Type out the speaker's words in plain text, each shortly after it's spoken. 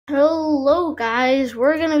Hello guys,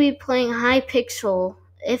 we're going to be playing Hypixel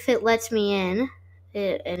if it lets me in.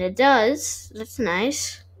 And it does. That's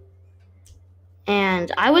nice.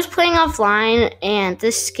 And I was playing offline and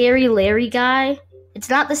this scary Larry guy, it's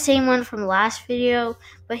not the same one from the last video,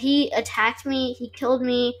 but he attacked me, he killed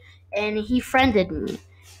me, and he friended me.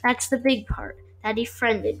 That's the big part, that he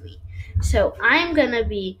friended me. So I'm going to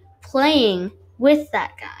be playing with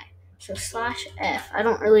that guy. So /F. I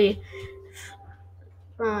don't really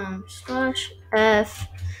 /F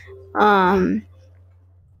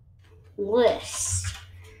list.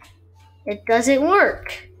 It doesn't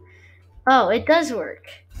work. Oh, it does work.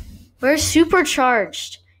 Where's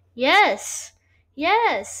Supercharged? Yes.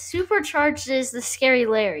 Supercharged is the scary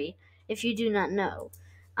Larry, if you do not know.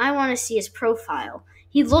 I want to see his profile.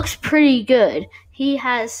 He looks pretty good. He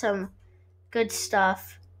has some good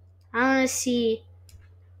stuff. I want to see.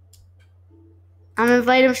 I'm going to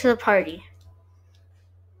invite him to the party.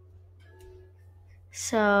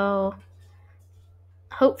 So,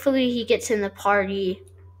 hopefully he gets in the party.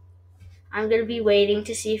 I'm going to be waiting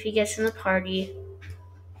to see if he gets in the party.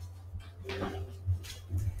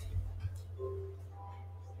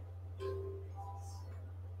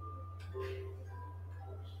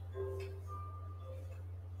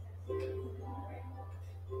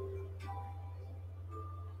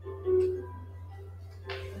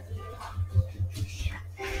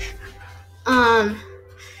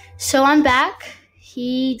 So I'm back.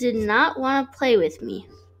 He did not want to play with me.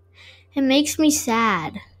 It makes me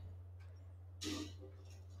sad.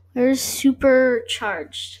 Where's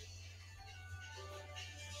Supercharged?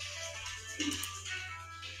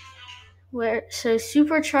 So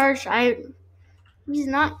Supercharged, he's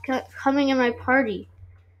not coming in my party.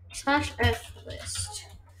 /F list.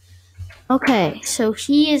 Okay, so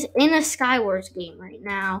he is in a Skywars game right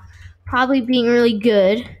now, probably being really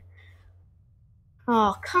good.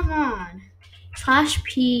 Oh, come on.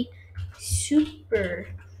 /P Supercharged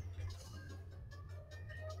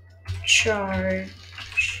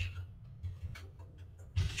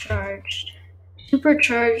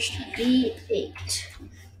Supercharged V8.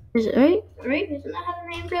 Is it right? Isn't that how the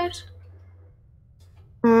name goes?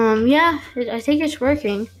 Yeah, I think it's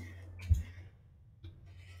working.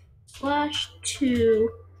 /2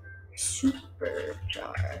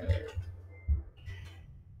 Supercharged.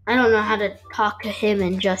 I don't know how to talk to him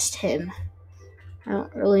and just him. I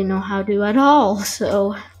don't really know how to at all,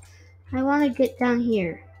 so I want to get down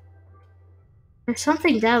here. There's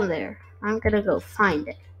something down there. I'm gonna go find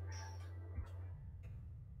it.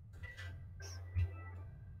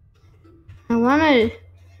 I wanna.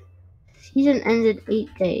 Season ended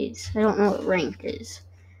 8 days. I don't know what ranked is.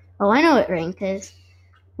 Oh, I know what ranked is.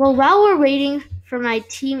 Well, while we're waiting for my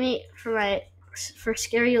teammate, for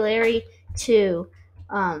Scary Larry to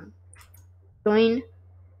join,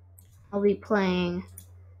 I'll be playing.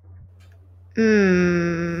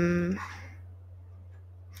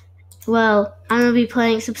 Well, I'm gonna be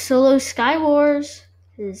playing some solo Skywars.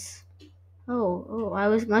 I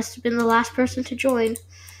must have been the last person to join.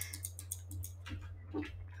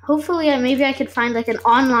 Hopefully, maybe I could find like an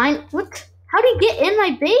online. What? How do you get in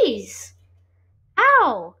my base?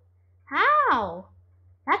 How?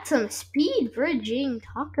 That's some speed bridging.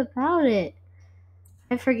 Talk about it.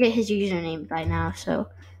 I forget his username by now, so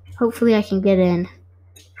hopefully I can get in.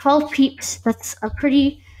 12 peeps. That's a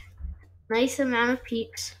pretty nice amount of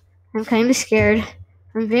peeps. I'm kind of scared.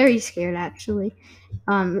 I'm very scared, actually.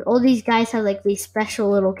 All these guys have like these special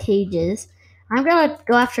little cages. I'm gonna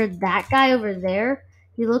go after that guy over there.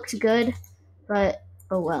 He looks good, but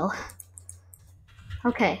oh well.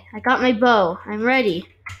 Okay, I got my bow. I'm ready.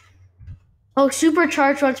 Oh,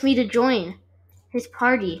 Supercharged wants me to join his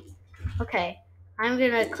party. Okay, I'm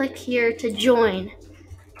gonna click here to join.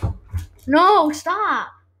 No, stop!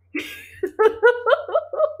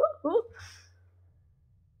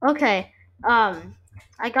 Okay,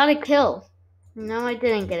 I got a kill. No, I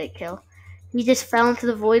didn't get a kill. He just fell into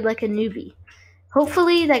the void like a newbie.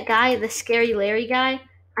 Hopefully that guy, the scary Larry guy,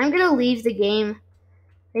 I'm gonna leave the game.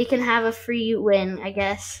 They can have a free win, I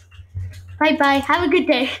guess. Bye-bye. Have a good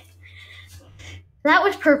day. That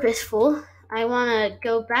was purposeful. I want to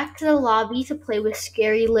go back to the lobby to play with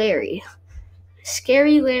Scary Larry.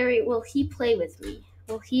 Scary Larry, will he play with me?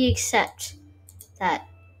 Will he accept that?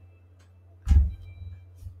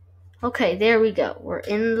 Okay, there we go. We're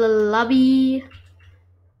in the lobby.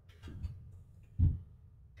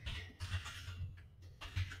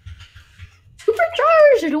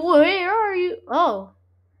 Supercharged! Where are you? Oh.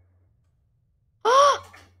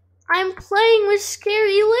 I'm playing with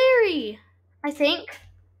Scary Larry. I think.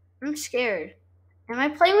 I'm scared. Am I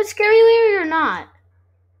playing with Scary Larry or not?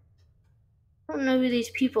 I don't know who these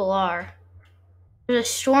people are. There's a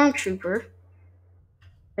stormtrooper.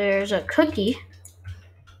 There's a cookie.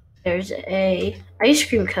 There's a ice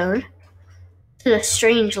cream cone. This is a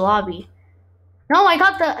strange lobby. No, I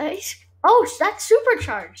got the ice. Oh, that's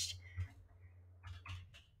supercharged.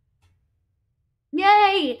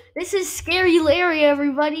 Yay! This is Scary Larry,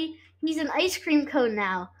 everybody. He's an ice cream cone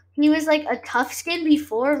now. He was like a tough skin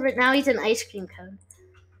before, but now he's an ice cream cone.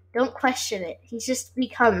 Don't question it. He's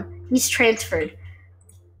transferred.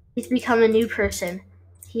 He's become a new person.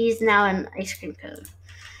 He's now an ice cream cone.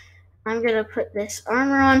 I'm gonna put this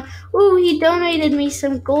armor on. Ooh, he donated me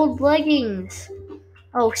some gold leggings.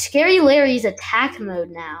 Oh, Scary Larry's attack mode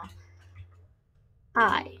now.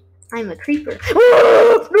 Hi, I'm a creeper.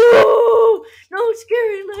 No! No,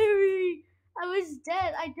 Scary Larry! I was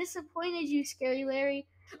dead. I disappointed you, Scary Larry.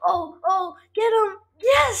 Oh, get him!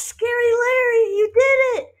 Yes, Scary Larry, you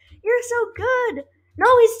did it! You're so good!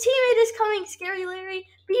 No, his teammate is coming, Scary Larry.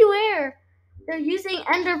 Beware! They're using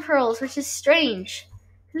ender pearls, which is strange.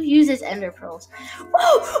 Who uses ender pearls?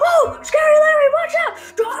 Oh, Scary Larry, watch out!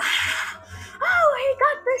 Oh, he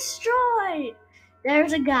got destroyed!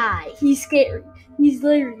 There's a guy. He's scary. He's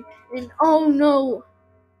Larry. And oh no.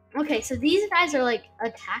 Okay, so these guys are like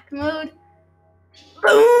attack mode.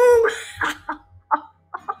 Boom!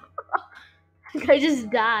 The guy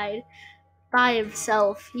just died by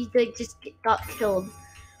himself. He like just got killed.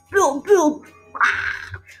 Bill!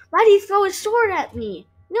 Why did he throw his sword at me?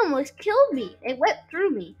 He almost killed me. It went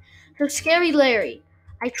through me. So Scary Larry,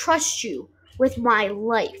 I trust you with my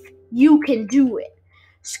life. You can do it.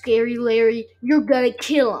 Scary Larry, you're gonna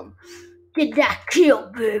kill him. Get that kill,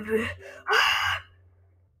 baby.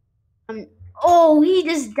 Oh, he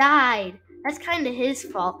just died. That's kind of his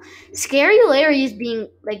fault. Scary Larry is being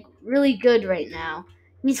like really good right now.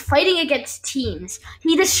 He's fighting against teams.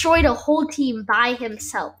 He destroyed a whole team by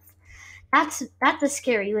himself. That's a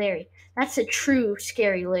Scary Larry. That's a true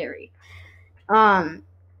Scary Larry. Oh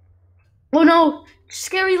no,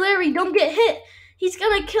 Scary Larry, don't get hit. He's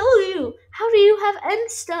gonna kill you. How do you have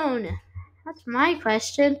endstone? That's my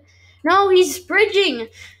question. No, he's bridging.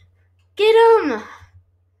 Get him.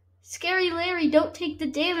 Scary Larry, don't take the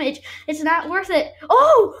damage. It's not worth it.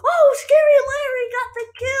 Oh, Scary Larry got the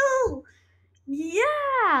kill.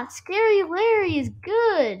 Yeah, Scary Larry is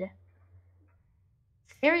good.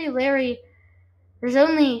 Scary Larry,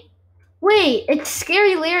 wait, it's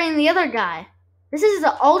Scary Larry and the other guy. This is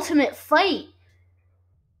the ultimate fight.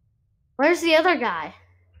 Where's the other guy?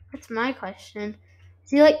 That's my question.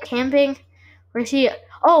 Is he like camping? Where's he?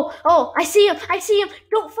 Oh, I see him.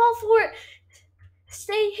 Don't fall for it.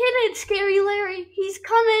 Stay hidden, Scary Larry. He's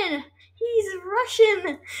coming. He's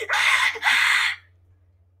rushing.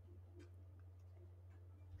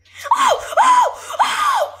 Oh!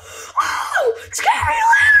 Scary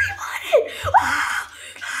Larry won it.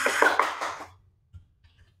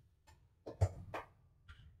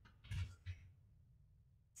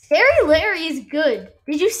 Scary Larry is good.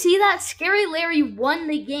 Did you see that? Scary Larry won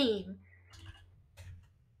the game.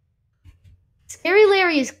 Scary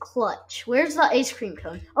Larry is clutch. Where's the ice cream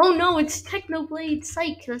cone? Oh no, it's Technoblade.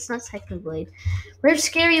 Psych, that's not Technoblade. Where's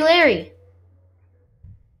Scary Larry?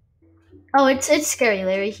 Oh, it's Scary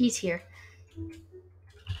Larry. He's here.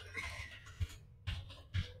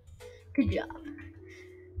 Good job.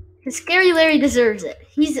 Because Scary Larry deserves it.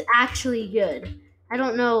 He's actually good. I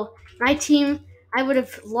don't know. My team, I would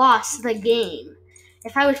have lost the game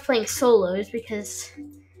if I was playing solos because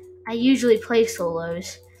I usually play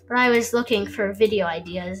solos. But I was looking for video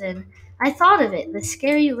ideas and I thought of it. The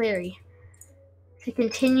Scary Larry. To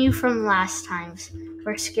continue from last times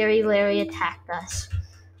where Scary Larry attacked us.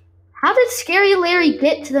 How did Scary Larry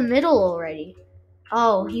get to the middle already?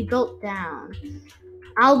 Oh, he built down.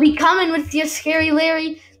 I'll be coming with you, Scary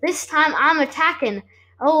Larry. This time I'm attacking.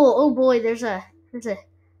 Oh boy, there's a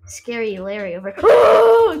Scary Larry over.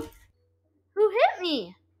 Oh! Who hit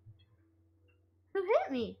me?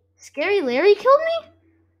 Scary Larry killed me?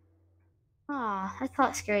 Ah, I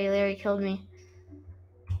thought Scary Larry killed me.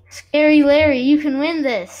 Scary Larry, you can win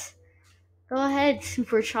this. Go ahead,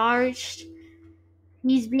 supercharged.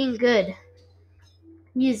 He's being good.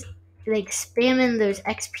 He's like spamming those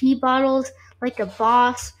XP bottles like a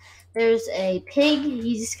boss. There's a pig.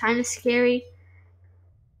 He's kind of scary.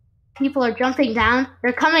 People are jumping down.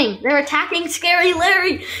 They're coming. They're attacking Scary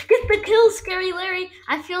Larry. Get the kill, Scary Larry.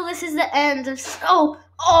 I feel this is the end of...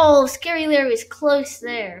 Oh, Scary Larry is close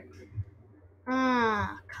there.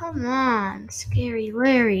 Come on, Scary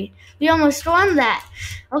Larry. We almost won that.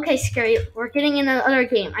 Okay, Scary, we're getting in another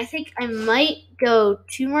game. I think I might go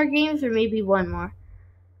 2 more games or maybe 1 more.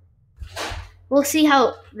 we'll see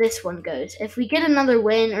how this one goes. If we get another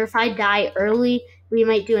win, or if I die early, we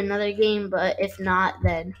might do another game. But if not,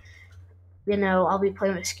 then I'll be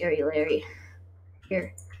playing with Scary Larry.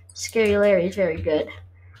 Here, Scary Larry is very good.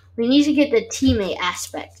 We need to get the teammate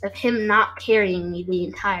aspect of him not carrying me the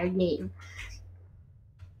entire game.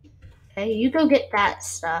 Okay, you go get that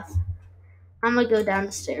stuff. I'm gonna go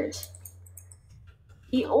downstairs.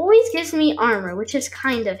 He always gives me armor, which is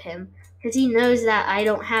kind of him, because he knows that I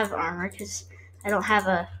don't have armor, because I don't have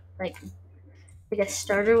a, like a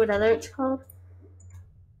starter, whatever it's called.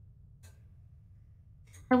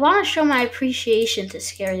 I want to show my appreciation to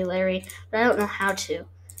Scary Larry, but I don't know how to.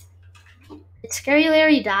 Did Scary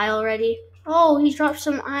Larry die already? Oh, he dropped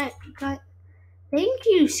some Thank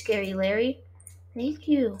you, Scary Larry. Thank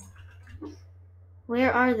you.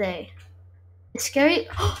 Where are they?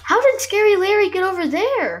 How did Scary Larry get over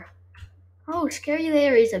there? Oh, Scary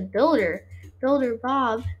Larry's a builder. Builder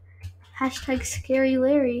Bob. Hashtag Scary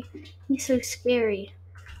Larry. He's so scary.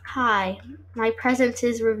 Hi. My presence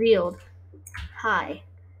is revealed. Hi.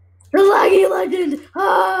 The Laggy Legend!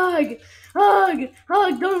 Hug! Hug!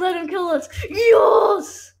 Hug! Don't let him kill us!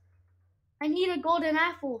 Yes! I need a golden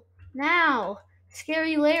apple. Now.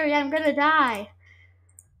 Scary Larry, I'm gonna die.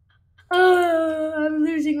 I'm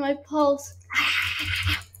losing my pulse.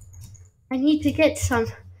 I need to get some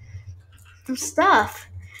stuff.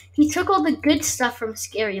 He took all the good stuff from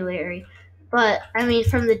Scary Larry.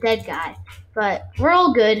 From the dead guy. But we're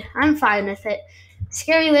all good. I'm fine with it.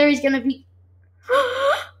 Scary Larry's gonna be...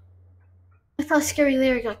 I thought Scary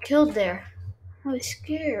Larry got killed there. I was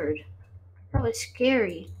scared. That was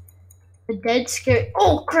scary. The dead scary...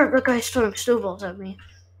 Oh, crap, that guy's throwing snowballs at me.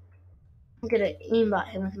 I'm gonna aimbot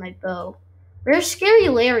him with my bow. Where's Scary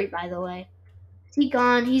Larry, by the way? Is he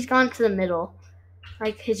gone? He's gone to the middle.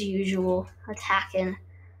 Like his usual, attacking.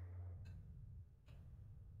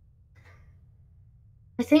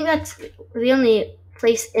 I think that's the only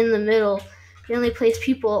place in the middle. The only place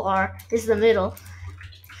people are is the middle.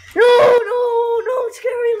 No,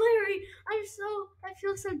 Scary Larry!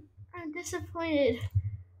 I'm disappointed.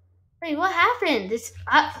 Wait, what happened?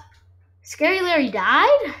 Scary Larry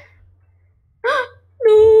died?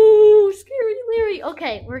 No, Scary Larry.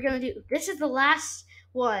 Okay, this is the last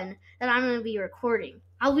one that I'm going to be recording.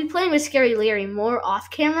 I'll be playing with Scary Larry more off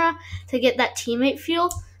camera to get that teammate feel,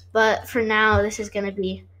 but for now, this is going to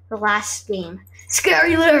be the last game.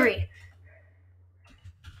 Scary Larry!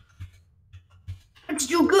 Let's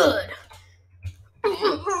do good!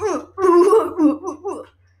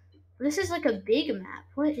 This is like a big map.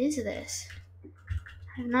 What is this?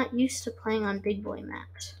 I'm not used to playing on big boy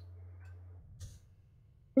maps.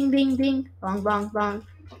 Bing, bing, bing. Bong, bong, bong.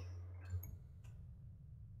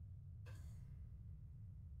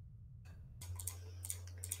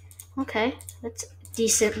 Okay, that's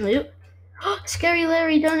decent loot. Scary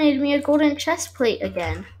Larry donated me a golden chest plate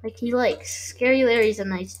again, like he likes. Scary Larry's a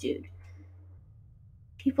nice dude.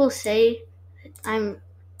 People say I'm...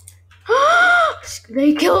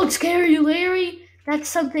 They killed Scary Larry? That's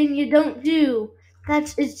something you don't do.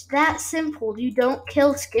 It's that simple. You don't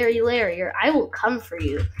kill Scary Larry, or I will come for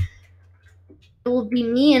you. It will be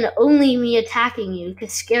me and only me attacking you,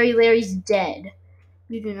 because Scary Larry's dead.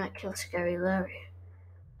 You do not kill Scary Larry.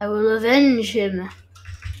 I will avenge him.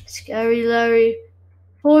 Scary Larry.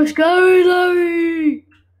 For Scary Larry!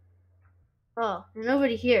 Oh, there's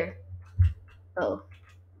nobody here. Oh,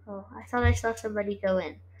 I thought I saw somebody go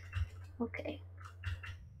in. Okay.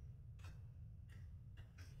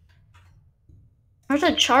 There's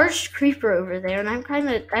a charged creeper over there, and I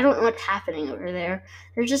don't know what's happening over there.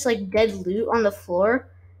 There's just like dead loot on the floor,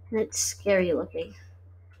 and it's scary looking.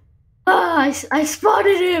 I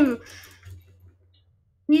spotted him!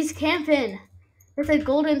 He's camping with a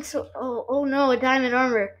golden sword. Oh no, a diamond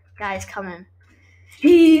armor guy's coming.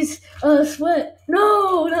 He's a sweat.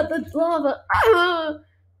 No, not the lava.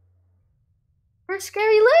 Where's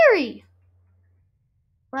Scary Larry?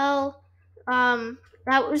 Well,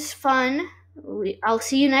 that was fun. I'll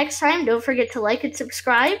see you next time. Don't forget to like and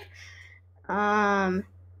subscribe. Have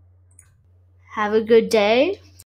a good day.